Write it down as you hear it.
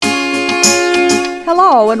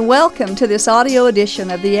Hello and welcome to this audio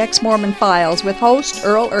edition of the Ex-Mormon Files with host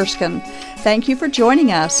Earl Erskine. Thank you for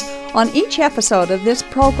joining us. On each episode of this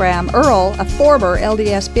program, Earl, a former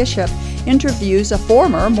LDS bishop, interviews a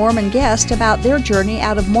former Mormon guest about their journey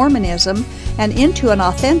out of Mormonism and into an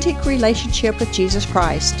authentic relationship with Jesus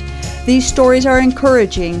Christ. These stories are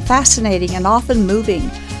encouraging, fascinating, and often moving.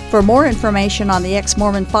 For more information on the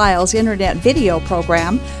Ex-Mormon Files internet video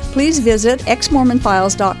program, please visit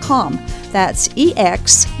exmormonfiles.com. That's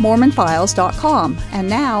exmormonfiles.com. And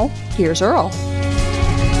now, here's Earl.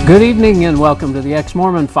 Good evening and welcome to the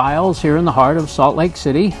Ex-Mormon Files here in the heart of Salt Lake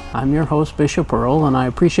City. I'm your host, Bishop Earl, and I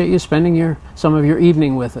appreciate you spending some of your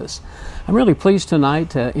evening with us. I'm really pleased tonight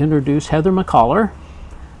to introduce Heather McCollor,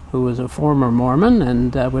 who is a former Mormon,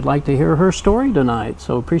 and would like to hear her story tonight.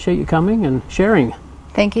 So appreciate you coming and sharing.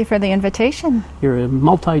 Thank you for the invitation. You're a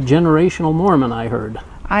multi-generational Mormon, I heard.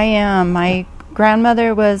 I am. My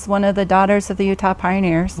grandmother was one of the daughters of the Utah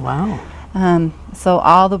Pioneers. Wow. So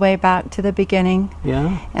all the way back to the beginning.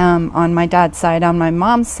 Yeah. On my dad's side. On my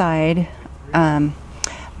mom's side,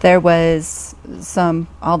 there was some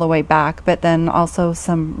all the way back, but then also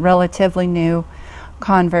some relatively new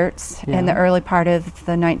converts in the early part of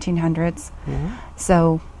the 1900s. Yeah.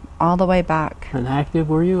 So all the way back. And active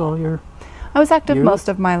were you all your I was active years? Most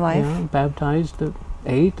of my life. Yeah, baptized at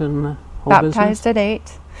 8 and the whole Baptized business? at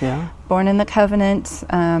 8. Yeah. Born in the covenant.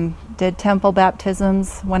 Did temple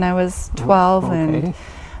baptisms when I was 12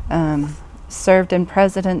 and served in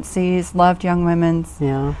presidencies, loved young women.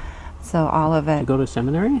 Yeah. So all of it. Did you go to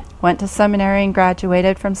seminary? Went to seminary and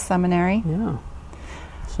graduated from seminary. Yeah.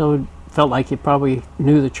 So felt like you probably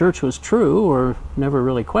knew the church was true or never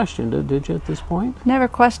really questioned it, did you, at this point? Never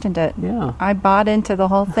questioned it. Yeah. I bought into the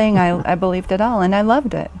whole thing. I believed it all, and I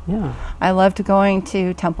loved it. Yeah. I loved going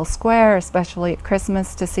to Temple Square, especially at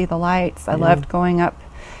Christmas, to see the lights. I loved going up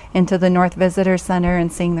into the North Visitor Center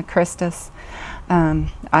and seeing the Christus.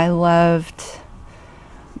 I loved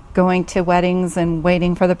going to weddings and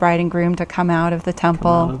waiting for the bride and groom to come out of the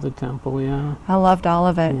temple. Come out of the temple, yeah. I loved all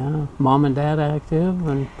of it. Yeah. Mom and dad active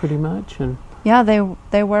and pretty much? And yeah,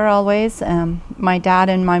 they were always. My dad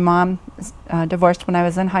and my mom divorced when I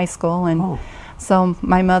was in high school, and so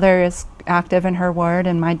my mother is active in her ward,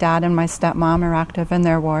 and my dad and my stepmom are active in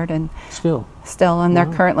their ward, and still, and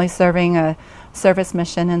they're currently serving a service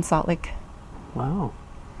mission in Salt Lake. Wow.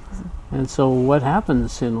 And so what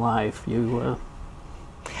happens in life? You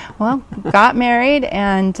well, got married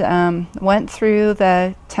and went through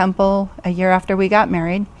the temple a year after we got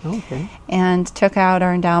married. Okay. And took out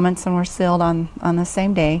our endowments and were sealed on the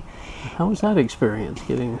same day. How was that experience,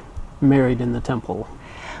 getting married in the temple?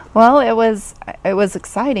 Well, it was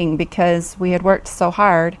exciting because we had worked so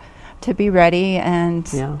hard to be ready and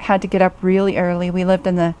had to get up really early. We lived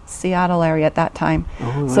in the Seattle area at that time.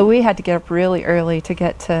 Oh, right. So we had to get up really early to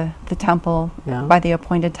get to the temple by the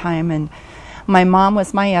appointed time, and my mom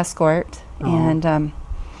was my escort, and I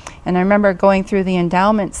remember going through the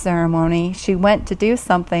endowment ceremony. She went to do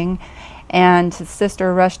something, and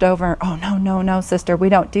sister rushed over. Oh, no, sister, we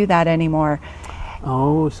don't do that anymore.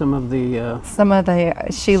 Oh, she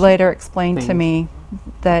later explained to me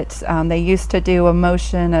that they used to do a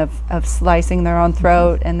motion of slicing their own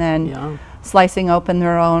throat and then slicing open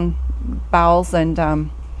their own bowels,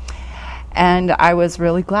 and I was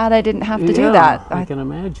really glad I didn't have to do that. I can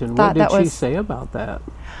imagine. What did she say about that?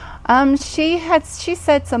 She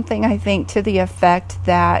said something, I think, to the effect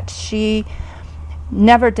that she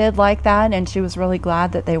never did like that, and she was really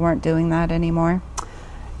glad that they weren't doing that anymore.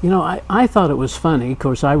 You know, I thought it was funny. Of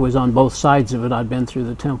course, I was on both sides of it. I'd been through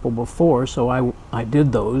the temple before, so I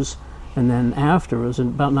did those. And then after, it was in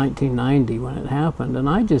about 1990 when it happened, and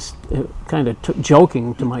I just kind of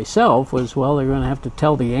joking to myself was, well, they're going to have to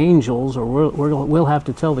tell the angels, or we'll have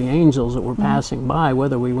to tell the angels that we're passing by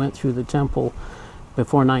whether we went through the temple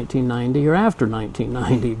before 1990 or after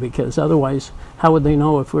 1990, because otherwise, how would they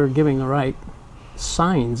know if we're giving the right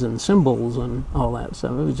signs and symbols and all that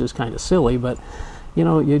stuff? It was just kind of silly, but you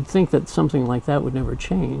know, you'd think that something like that would never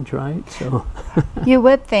change, right? So you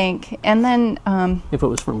would think. And then if it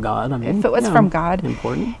was from God, I mean. If it was from God.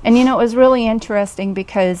 Important. And you know, it was really interesting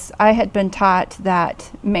because I had been taught that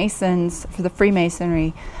Masons, for the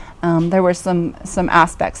Freemasonry, there were some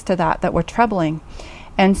aspects to that were troubling.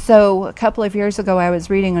 And so a couple of years ago I was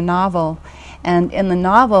reading a novel, and in the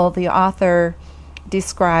novel the author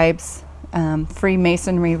describes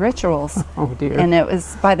Freemasonry rituals. Oh dear. And it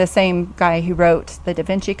was by the same guy who wrote the Da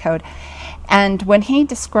Vinci Code. And when he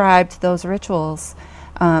described those rituals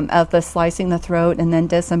of the slicing the throat and then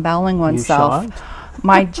disemboweling oneself,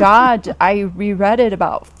 my jaw, I reread it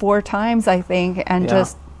about 4 times, I think, and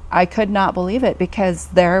just I could not believe it, because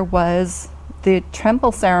there was the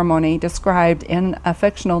temple ceremony described in a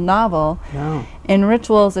fictional novel in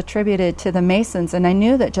rituals attributed to the Masons, and I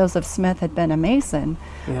knew that Joseph Smith had been a Mason.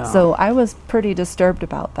 Yeah. So I was pretty disturbed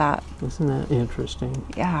about that. Isn't that interesting?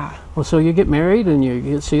 Yeah. Well, so you get married and you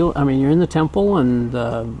get sealed. I mean, you're in the temple and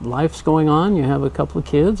life's going on. You have a couple of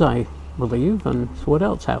kids, I believe, and so what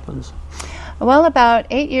else happens? Well, about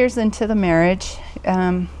 8 years into the marriage,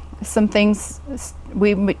 some things,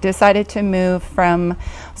 we decided to move from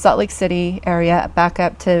Salt Lake City area back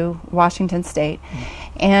up to Washington State.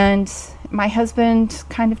 And my husband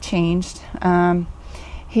kind of changed.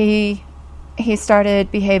 He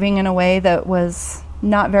started behaving in a way that was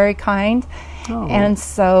not very kind. Oh. And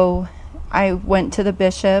so I went to the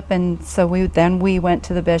bishop, and so we went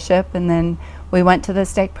to the bishop, and then we went to the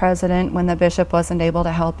stake president when the bishop wasn't able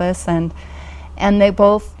to help us, and they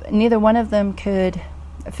both, neither one of them could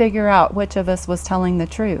figure out which of us was telling the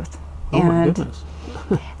truth. Oh, my goodness.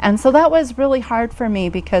 And so that was really hard for me,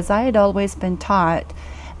 because I had always been taught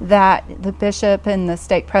that the bishop and the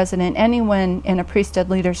stake president, anyone in a priesthood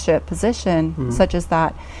leadership position such as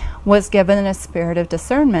that, was given a spirit of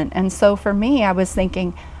discernment. And so for me, I was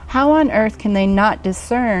thinking, how on earth can they not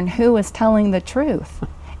discern who is telling the truth?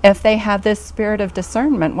 If they have this spirit of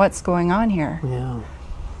discernment, what's going on here? Yeah.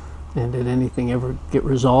 And did anything ever get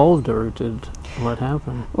resolved, or what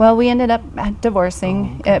happened? Well, we ended up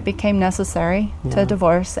divorcing. Oh, okay. It became necessary to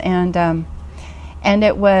divorce, and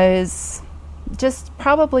it was just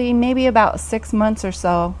probably maybe about 6 months or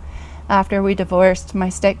so after we divorced. My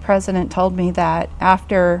stake president told me that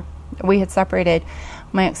after we had separated,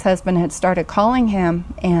 my ex-husband had started calling him,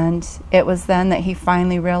 and it was then that he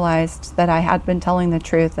finally realized that I had been telling the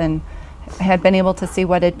truth and had been able to see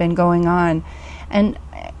what had been going on. And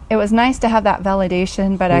it was nice to have that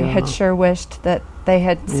validation, but I had sure wished that they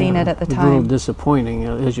had seen it at the time. A little disappointing.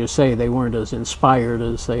 As you say, they weren't as inspired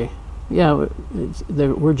as they... Yeah,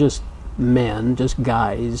 we're just men, just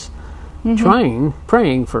guys,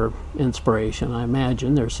 praying for inspiration. I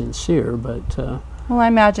imagine they're sincere, but... well, I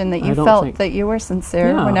imagine that you felt that you were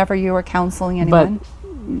sincere whenever you were counseling anyone.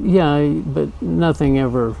 But nothing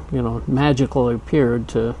ever, magical appeared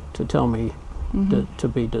to tell me to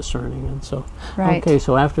be discerning. And so, okay,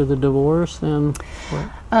 so after the divorce, then what?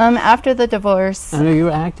 After the divorce... And are you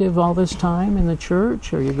active all this time in the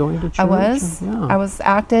church? Are you going to church? I was. I was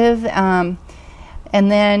active, and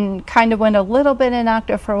then kind of went a little bit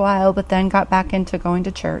inactive for a while, but then got back into going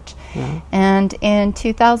to church. Yeah. And in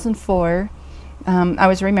 2004... I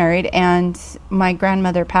was remarried, and my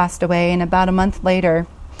grandmother passed away, and about a month later,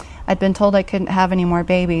 I'd been told I couldn't have any more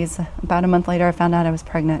babies. About a month later, I found out I was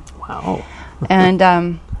pregnant. Wow. And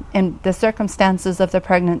the circumstances of the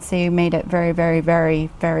pregnancy made it very, very, very,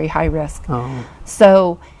 very high risk. Oh.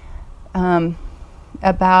 So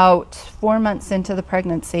about 4 months into the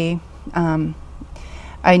pregnancy,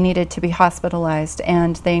 I needed to be hospitalized,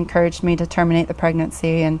 and they encouraged me to terminate the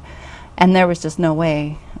pregnancy, and there was just no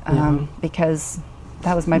way. Because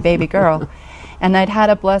that was my baby girl. And I'd had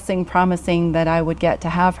a blessing promising that I would get to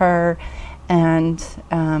have her, and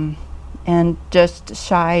just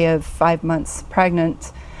shy of 5 months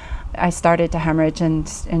pregnant, I started to hemorrhage,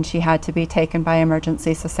 and she had to be taken by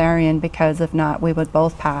emergency cesarean, because if not, we would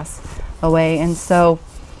both pass away. And so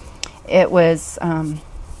it was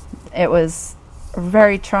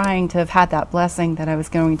very trying to have had that blessing that I was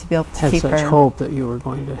going to be able to keep her. Had such hope that you were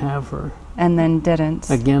going to have her. And then didn't.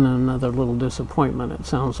 Again, another little disappointment, it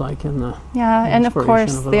sounds like, in the and of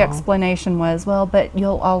course the explanation was, well, but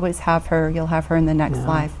you'll always have her. You'll have her in the next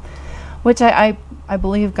life, which I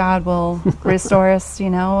believe God will restore us,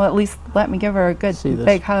 at least let me give her a good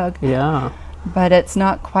big hug. Yeah. But it's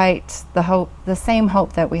not quite the same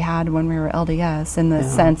hope that we had when we were LDS, in the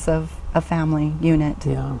sense of a family unit.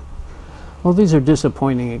 Yeah. Well, these are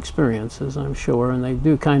disappointing experiences, I'm sure, and they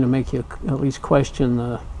do kind of make you at least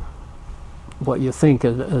question what you think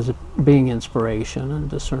as being inspiration and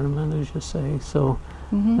discernment, as you say. So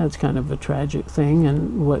that's kind of a tragic thing.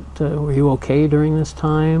 And what were you okay during this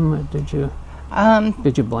time? Did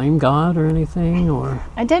you blame God or anything? Or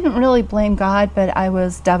I didn't really blame God, but I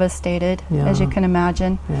was devastated, as you can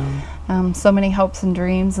imagine. Yeah. So many hopes and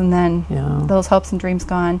dreams, and then those hopes and dreams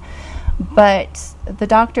gone. But the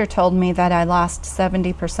doctor told me that I lost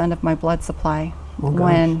 70% of my blood supply. Oh,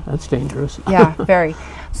 gosh, that's dangerous. Yeah, very.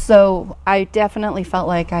 So I definitely felt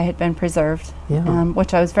like I had been preserved,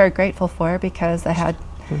 which I was very grateful for, because I had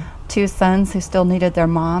 2 sons who still needed their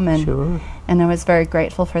mom, and I was very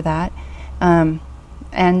grateful for that.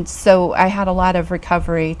 And so I had a lot of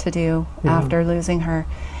recovery to do after losing her.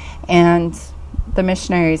 And the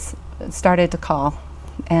missionaries started to call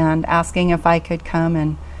and asking if I could come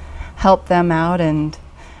and help them out. And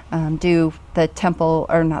do the temple,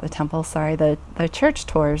 or not the temple, sorry, the church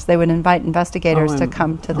tours. They would invite investigators to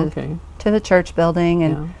come to the church building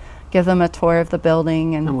and give them a tour of the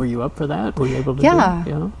building. And were you up for that? Were you able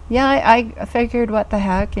to I figured, what the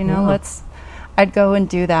heck, I'd go and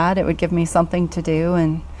do that. It would give me something to do,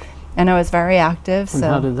 and I was very active. And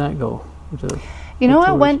how did that go?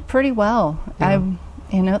 It went pretty well. Yeah.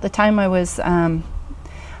 At the time I was, I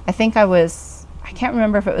can't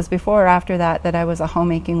remember if it was before or after that I was a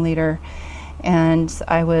homemaking leader, and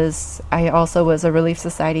I also was a Relief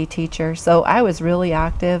Society teacher. So I was really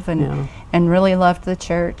active and really loved the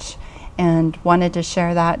church and wanted to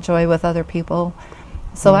share that joy with other people.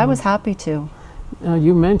 So I was happy to.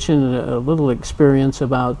 You mentioned a little experience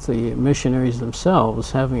about the missionaries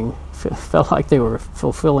themselves having felt like they were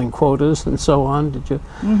fulfilling quotas and so on. Did you,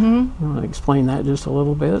 you want to explain that just a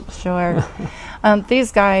little bit? Sure.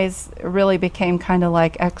 These guys really became kind of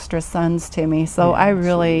like extra sons to me, so I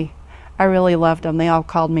really loved them. They all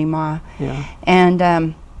called me Ma. Yeah.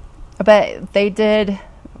 And but they did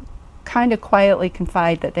kind of quietly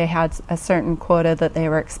confide that they had a certain quota that they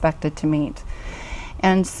were expected to meet.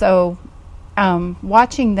 And so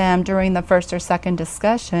watching them during the first or second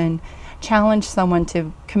discussion challenge someone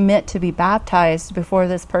to commit to be baptized before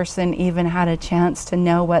this person even had a chance to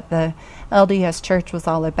know what the LDS Church was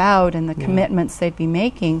all about and the commitments they'd be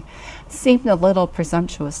making seemed a little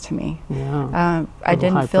presumptuous to me. Yeah. I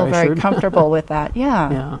didn't feel very comfortable with that.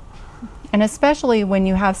 Yeah. And especially when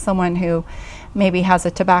you have someone who maybe has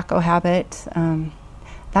a tobacco habit,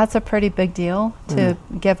 that's a pretty big deal to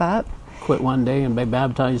give up. Quit one day and be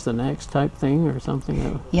baptized the next type thing or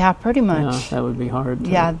something? Yeah, pretty much. Yeah, that would be hard.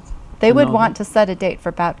 They would want to set a date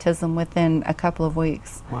for baptism within a couple of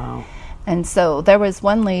weeks. Wow. And so there was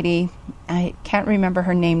one lady, I can't remember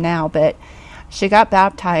her name now, but she got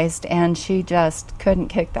baptized and she just couldn't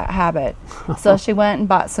kick that habit. So she went and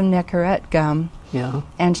bought some Nicorette gum. Yeah.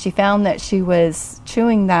 And she found that she was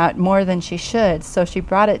chewing that more than she should. So she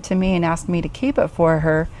brought it to me and asked me to keep it for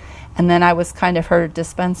her. And then I was kind of her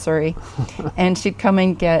dispensary. And she'd come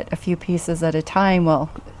and get a few pieces at a time. Well,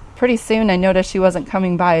 pretty soon I noticed she wasn't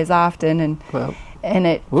coming by as often, and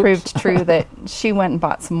it proved true that she went and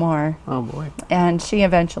bought some more. Oh, boy. And she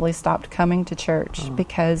eventually stopped coming to church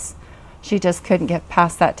because she just couldn't get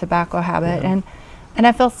past that tobacco habit. Yeah. And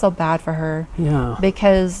I felt so bad for her. Yeah.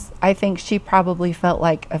 Because I think she probably felt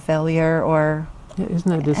like a failure or... Yeah,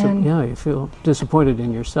 isn't that you feel disappointed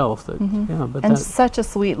in yourself. But such a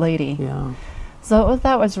sweet lady. Yeah. So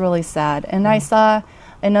that was really sad. And I saw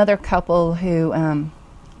another couple who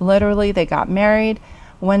literally they got married,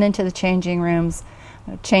 went into the changing rooms,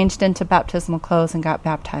 changed into baptismal clothes, and got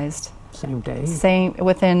baptized. Same day?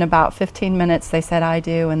 Within about 15 minutes they said, "I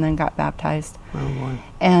do," and then got baptized. Oh, boy.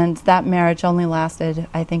 And that marriage only lasted,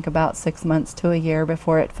 I think, about 6 months to a year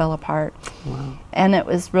before it fell apart. Wow. And it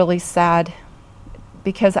was really sad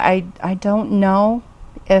because I don't know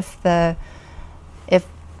if they'd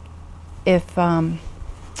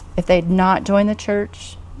not joined the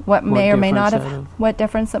church, what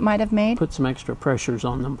difference it might have made. Put some extra pressures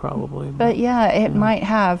on them, probably. But it might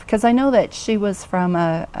have, because I know that she was from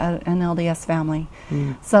an LDS family,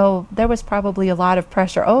 so there was probably a lot of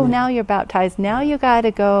pressure. Oh, now you're baptized. Now you got to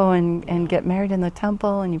go and get married in the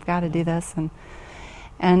temple, and you've got to do this,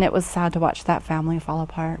 and it was sad to watch that family fall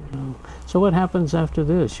apart. So what happens after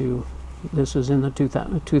this? This is in the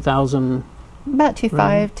 2000. About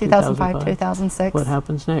 2005, 2006. What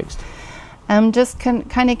happens next? Just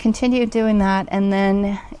kind of continued doing that, and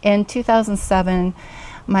then in 2007,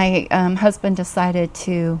 my husband decided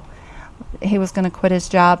he was going to quit his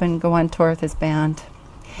job and go on tour with his band.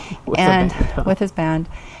 With his band.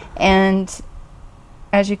 And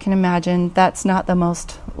as you can imagine, that's not the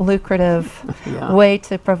most lucrative way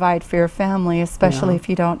to provide for your family, especially if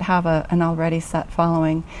you don't have an already set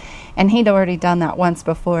following. And he'd already done that once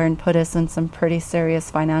before and put us in some pretty serious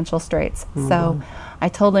financial straits. So I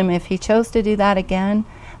told him if he chose to do that again,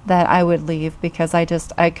 that I would leave, because I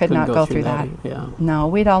could not go through that. No,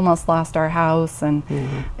 we'd almost lost our house, and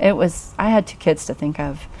I had 2 kids to think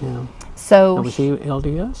of. Yeah. So was he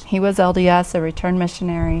LDS? He was LDS, a returned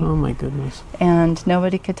missionary. Oh, my goodness. And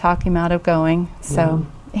nobody could talk him out of going. So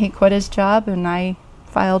he quit his job, and I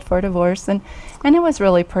filed for divorce, and it was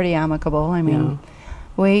really pretty amicable. I mean,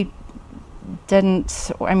 we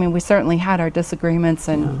certainly had our disagreements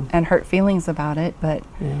and hurt feelings about it, but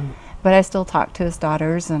I still talk to his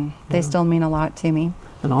daughters, and they still mean a lot to me.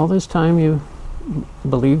 And all this time you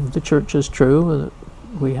believe the church is true, that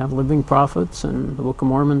we have living prophets, and the Book of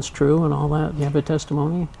Mormon's true, and all that? You have a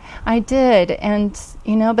testimony? I did, and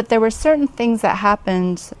but there were certain things that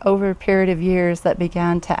happened over a period of years that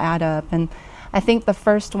began to add up, and I think the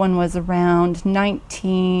first one was around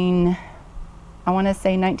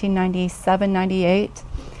 1997, 98.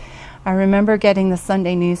 I remember getting the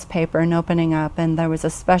Sunday newspaper and opening up, and there was a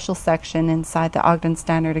special section inside the Ogden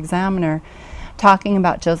Standard-Examiner talking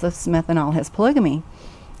about Joseph Smith and all his polygamy.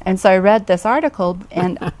 And so I read this article,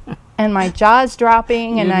 and my jaw's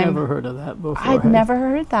dropping. You'd and never heard of that before. I'd never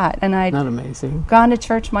heard that. And I'd Not amazing. gone to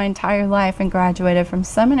church my entire life and graduated from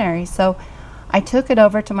seminary. So I took it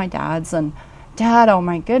over to my dad's, and Dad, oh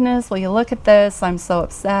my goodness, will you look at this? I'm so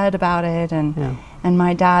upset about it. And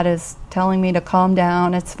my dad is telling me to calm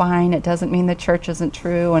down. It's fine. It doesn't mean the church isn't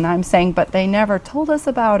true. And I'm saying, but they never told us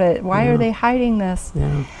about it. Why are they hiding this?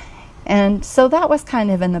 Yeah. And so that was kind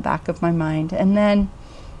of in the back of my mind. And then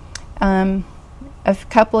a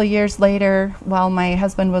couple of years later, while my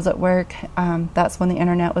husband was at work, that's when the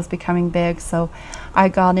internet was becoming big. So I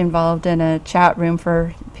got involved in a chat room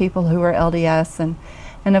for people who were LDS,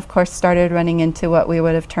 and of course started running into what we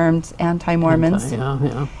would have termed anti-Mormons,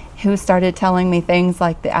 who started telling me things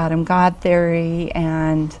like the Adam God theory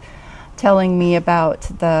and telling me about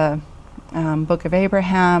the Book of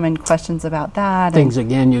Abraham and questions about that. Things,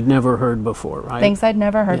 again, you'd never heard before, right? Things I'd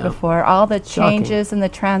never heard before. All the changes Shocking. in the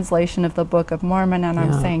translation of the Book of Mormon, and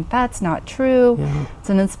I'm saying, that's not true.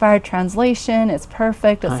 It's an inspired translation. It's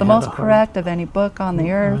perfect. It's the most correct of any book on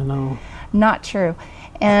the earth. I know. Not true.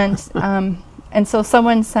 And and so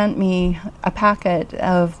someone sent me a packet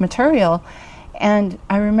of material, and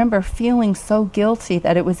I remember feeling so guilty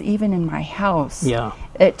that it was even in my house. Yeah.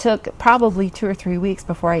 It took probably 2 or 3 weeks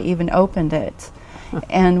before I even opened it.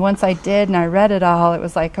 And once I did and I read it all, it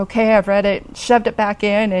was like, okay, I've read it, shoved it back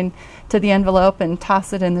in and to the envelope and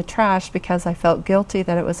tossed it in the trash because I felt guilty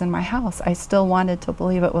that it was in my house. I still wanted to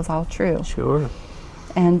believe it was all true. Sure.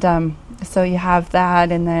 And so you have that,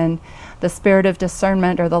 and then the spirit of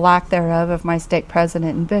discernment, or the lack thereof, of my stake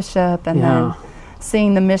president and bishop, and then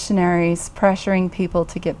seeing the missionaries pressuring people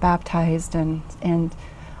to get baptized, and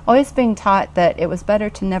always being taught that it was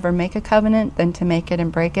better to never make a covenant than to make it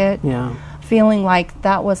and break it. Yeah. Feeling like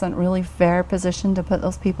that wasn't really fair position to put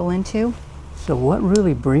those people into. So what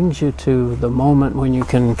really brings you to the moment when you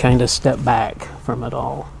can kind of step back from it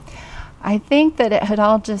all? I think that it had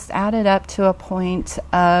all just added up to a point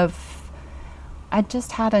of I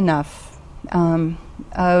just had enough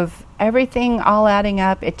of everything all adding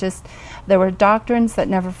up. It just, there were doctrines that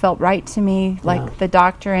never felt right to me, like the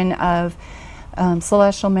doctrine of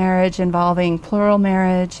celestial marriage involving plural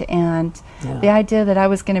marriage, and the idea that I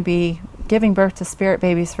was going to be giving birth to spirit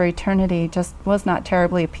babies for eternity just was not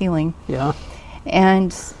terribly appealing. Yeah.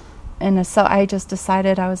 And so I just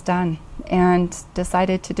decided I was done and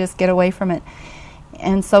decided to just get away from it.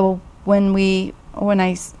 And so when my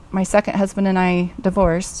second husband and I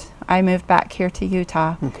divorced, I moved back here to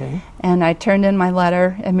Utah. Okay. And I turned in my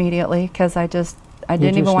letter immediately because I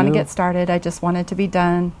didn't even want to get started. I just wanted to be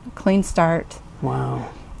done, clean start. Wow.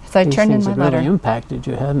 So I turned in my letter. Really impacted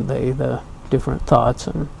you, hadn't they? The different thoughts.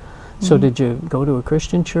 And so did you go to a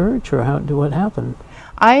Christian church, or what happened?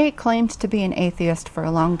 I claimed to be an atheist for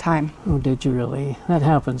a long time. Oh, did you really? That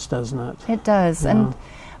happens, doesn't it? It does. Yeah. And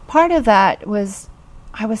part of that was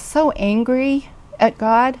I was so angry at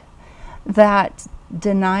God that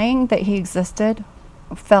denying that he existed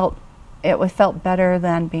felt better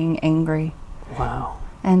than being angry. Wow.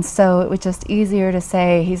 And so it was just easier to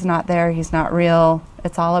say he's not there, he's not real,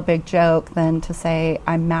 it's all a big joke, than to say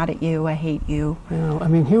I'm mad at you, I hate you. Yeah, I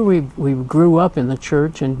mean, here we grew up in the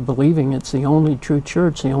church and believing it's the only true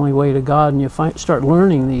church, the only way to God, and you start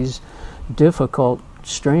learning these difficult,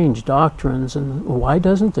 strange doctrines, and why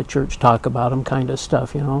doesn't the church talk about them kind of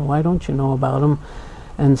stuff, why don't you know about them?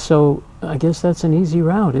 And so I guess that's an easy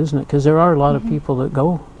route, isn't it? Because there are a lot of people that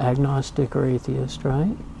go agnostic or atheist,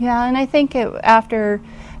 right? Yeah, and I think after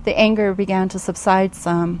the anger began to subside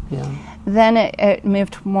some, then it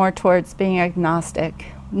moved more towards being agnostic,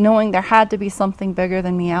 knowing there had to be something bigger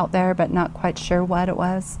than me out there, but not quite sure what it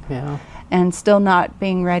was. Yeah. And still not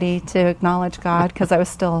being ready to acknowledge God because I was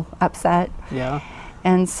still upset. Yeah.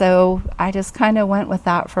 And so I just kind of went with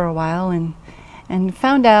that for a while and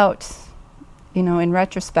found out, in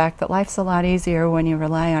retrospect, that life's a lot easier when you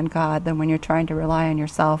rely on God than when you're trying to rely on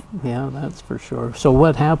yourself. Yeah, that's for sure. So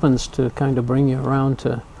what happens to kind of bring you around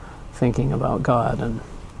to thinking about God?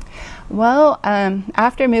 Well,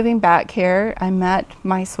 after moving back here, I met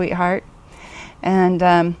my sweetheart, and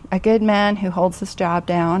a good man who holds his job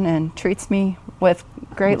down and treats me with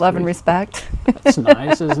great love and respect. That's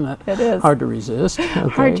nice, isn't it? It is. Hard to resist. Okay.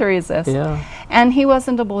 Hard to resist. Yeah. And he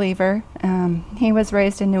wasn't a believer. He was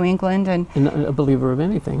raised in New England and a believer of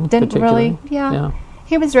anything. Didn't really. Yeah.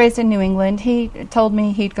 He was raised in New England. He told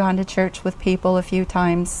me he'd gone to church with people a few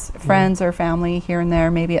times, friends or family here and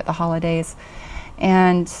there, maybe at the holidays.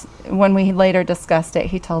 And when we later discussed it,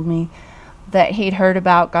 he told me that he'd heard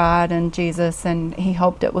about God and Jesus, and he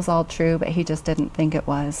hoped it was all true, but he just didn't think it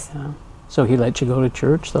was. Yeah. So he let you go to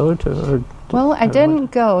church, though? Well, I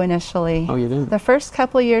didn't go initially. Oh, you didn't? The first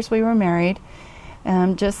couple of years we were married,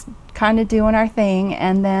 just kind of doing our thing.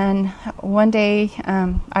 And then one day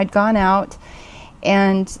I'd gone out,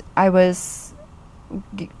 and I was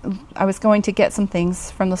going to get some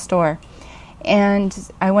things from the store.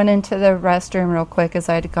 And I went into the restroom real quick as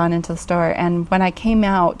I had gone into the store. And when I came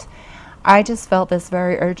out, I just felt this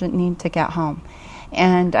very urgent need to get home.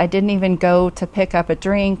 And I didn't even go to pick up a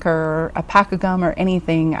drink or a pack of gum or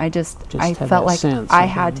anything. I felt like I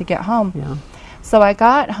had to get home. Yeah. So I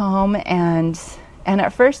got home, and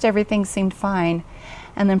at first everything seemed fine.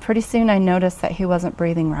 And then pretty soon I noticed that he wasn't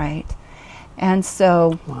breathing right. And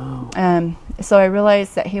so, so I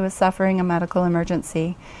realized that he was suffering a medical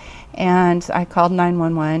emergency. And I called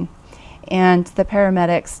 911. And the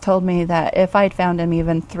paramedics told me that if I'd found him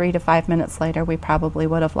even 3 to 5 minutes later, we probably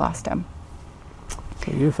would have lost him.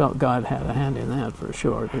 So you felt God had a hand in that for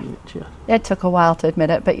sure, didn't you? It took a while to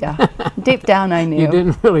admit it, but yeah, deep down I knew. You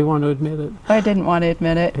didn't really want to admit it. I didn't want to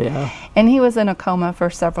admit it. Yeah. And he was in a coma for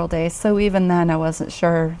several days, so even then I wasn't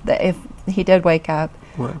sure that if he did wake up,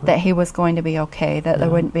 that he was going to be okay, that there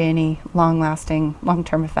wouldn't be any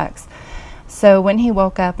long-term effects. So when he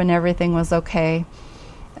woke up and everything was okay,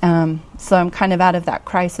 so I'm kind of out of that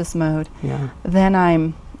crisis mode. Yeah. Then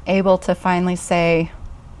I'm able to finally say,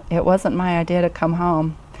 it wasn't my idea to come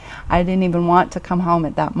home. I didn't even want to come home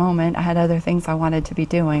at that moment. I had other things I wanted to be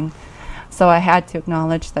doing. So I had to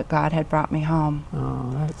acknowledge that God had brought me home.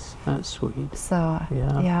 Oh, that's sweet. So,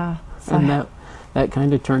 yeah. So and that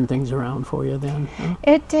kind of turned things around for you then? Huh?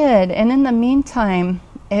 It did. And in the meantime,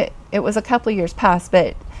 it was a couple of years past,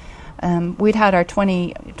 but we'd had our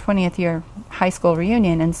 20th year high school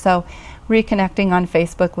reunion, and so reconnecting on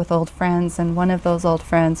Facebook with old friends, and one of those old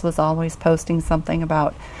friends was always posting something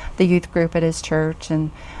about the youth group at his church,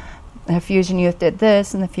 and the Fusion Youth did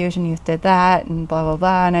this, and the Fusion Youth did that, and blah, blah,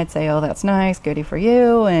 blah, and I'd say, oh, that's nice, goody for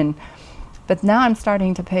you, but now I'm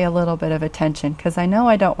starting to pay a little bit of attention, because I know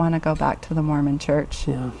I don't want to go back to the Mormon church.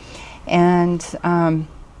 Yeah. And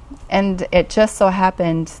it just so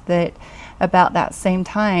happened that about that same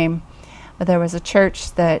time, there was a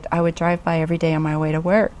church that I would drive by every day on my way to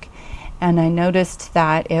work. And I noticed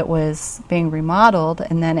that it was being remodeled,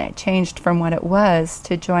 and then it changed from what it was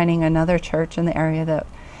to joining another church in the area that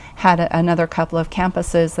had another couple of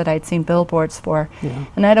campuses that I'd seen billboards for. Yeah.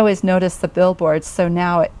 And I'd always noticed the billboards, so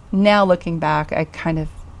now looking back, I kind of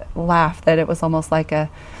laugh that it was almost like a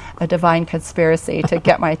divine conspiracy to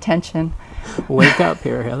get my attention. Wake up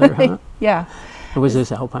here, Heather, huh? Yeah. Was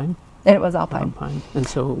this Alpine? It was Alpine. And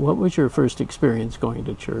so what was your first experience going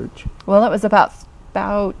to church? Well, it was about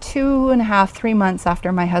 2.5, 3 months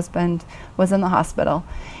after my husband was in the hospital.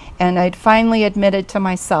 And I'd finally admitted to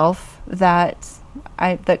myself that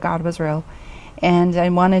God was real. And I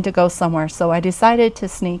wanted to go somewhere. So I decided to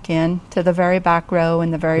sneak in to the very back row in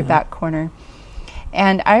the very back corner.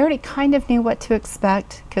 And I already kind of knew what to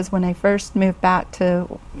expect, because when I first moved back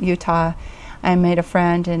to Utah, I made a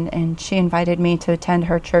friend, and she invited me to attend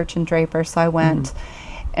her church in Draper, so I went.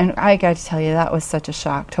 And I got to tell you, that was such a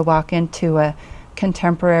shock to walk into a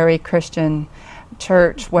contemporary Christian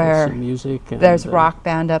church where there's rock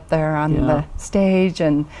band up there on the stage,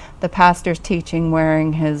 and the pastor's teaching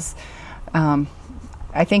wearing his,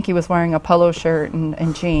 I think he was wearing a polo shirt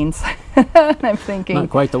and jeans. And I'm thinking...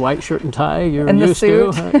 Not quite the white shirt and tie you're and used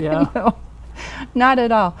the suit. to. Yeah. No. Not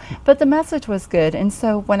at all. But the message was good. And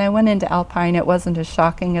so when I went into Alpine, it wasn't as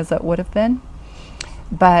shocking as it would have been.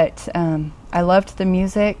 But I loved the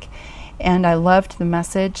music, and I loved the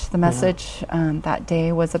message. The message that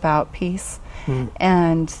day was about peace.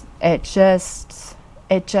 And it just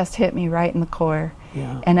hit me right in the core.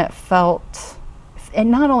 Yeah. And it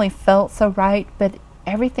not only felt so right, but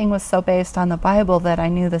everything was so based on the Bible that I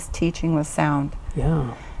knew this teaching was sound.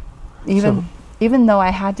 Yeah. Even though I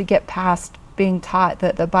had to get past being taught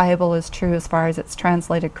that the Bible is true as far as it's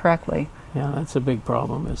translated correctly. Yeah, that's a big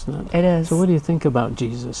problem, isn't it? It is. So what do you think about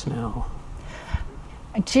Jesus now?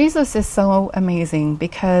 Jesus is so amazing,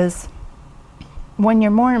 because when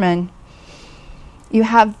you're Mormon, you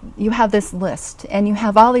have this list, and you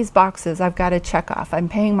have all these boxes I've got to check off. I'm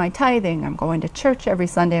paying my tithing, I'm going to church every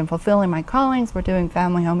Sunday, I'm fulfilling my callings, we're doing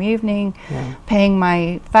family home evening, paying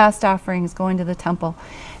my fast offerings, going to the temple.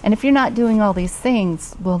 And if you're not doing all these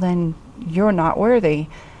things, well, then you're not worthy.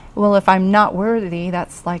 well, if I'm not worthy,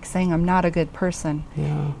 that's like saying I'm not a good person.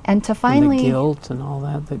 Yeah. And to finally... And the guilt and all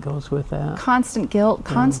that goes with that. Constant guilt,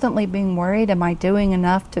 constantly being worried, am I doing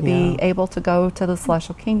enough to be able to go to the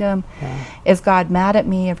celestial kingdom? Yeah. Is God mad at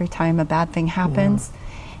me every time a bad thing happens?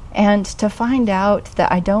 And to find out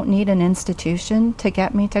that I don't need an institution to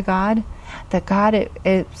get me to God, that God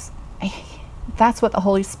is... That's what the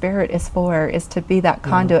Holy Spirit is for, is to be that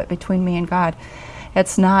conduit between me and God.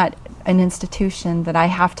 It's not an institution that I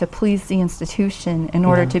have to please the institution in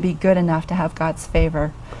order to be good enough to have God's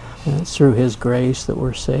favor. And it's through His grace that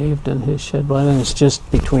we're saved and His shed blood, and it's just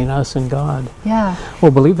between us and God. Yeah.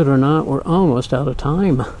 Well, believe it or not, we're almost out of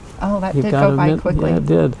time. Oh, that did go by quickly. Yeah, it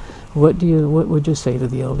did. What would you say to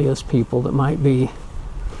the LDS people that might be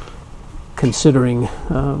considering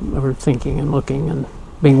or thinking and looking and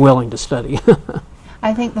being willing to study?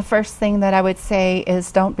 I think the first thing that I would say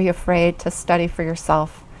is don't be afraid to study for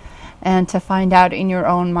yourself and to find out in your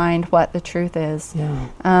own mind what the truth is.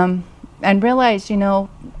 Yeah. And realize,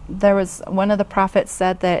 there was one of the prophets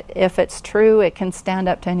said that if it's true, it can stand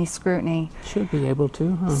up to any scrutiny. Should be able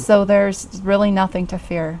to, huh? So there's really nothing to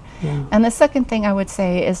fear. Yeah. And the second thing I would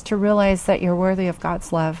say is to realize that you're worthy of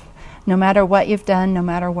God's love. No matter what you've done, no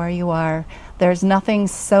matter where you are, there's nothing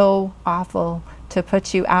so awful to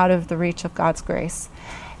put you out of the reach of God's grace.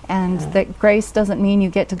 And that grace doesn't mean you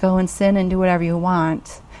get to go and sin and do whatever you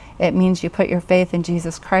want. It means you put your faith in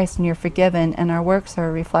Jesus Christ and you're forgiven, and our works are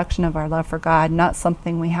a reflection of our love for God, not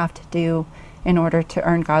something we have to do in order to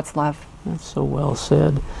earn God's love. That's so well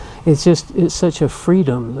said. It's such a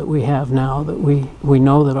freedom that we have now, that we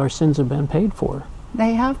know that our sins have been paid for.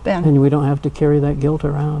 They have been. And we don't have to carry that guilt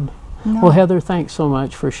around. No. Well, Heather, thanks so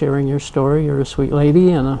much for sharing your story. You're a sweet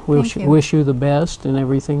lady, and I wish you the best in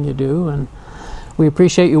everything you do. And we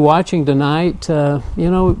appreciate you watching tonight.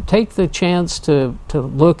 Take the chance to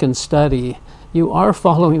look and study. You are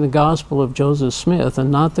following the gospel of Joseph Smith and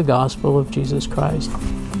not the gospel of Jesus Christ.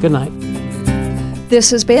 Good night. This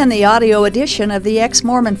has been the audio edition of the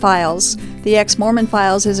Ex-Mormon Files. The Ex-Mormon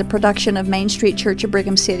Files is a production of Main Street Church of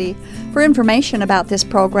Brigham City. For information about this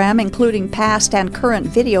program, including past and current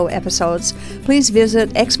video episodes, please visit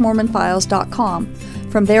exmormonfiles.com.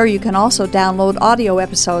 From there, you can also download audio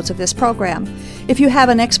episodes of this program. If you have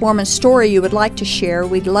an Ex-Mormon story you would like to share,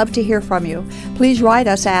 we'd love to hear from you. Please write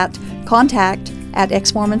us at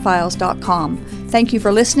contact@exmormonfiles.com. Thank you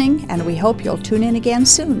for listening, and we hope you'll tune in again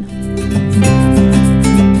soon.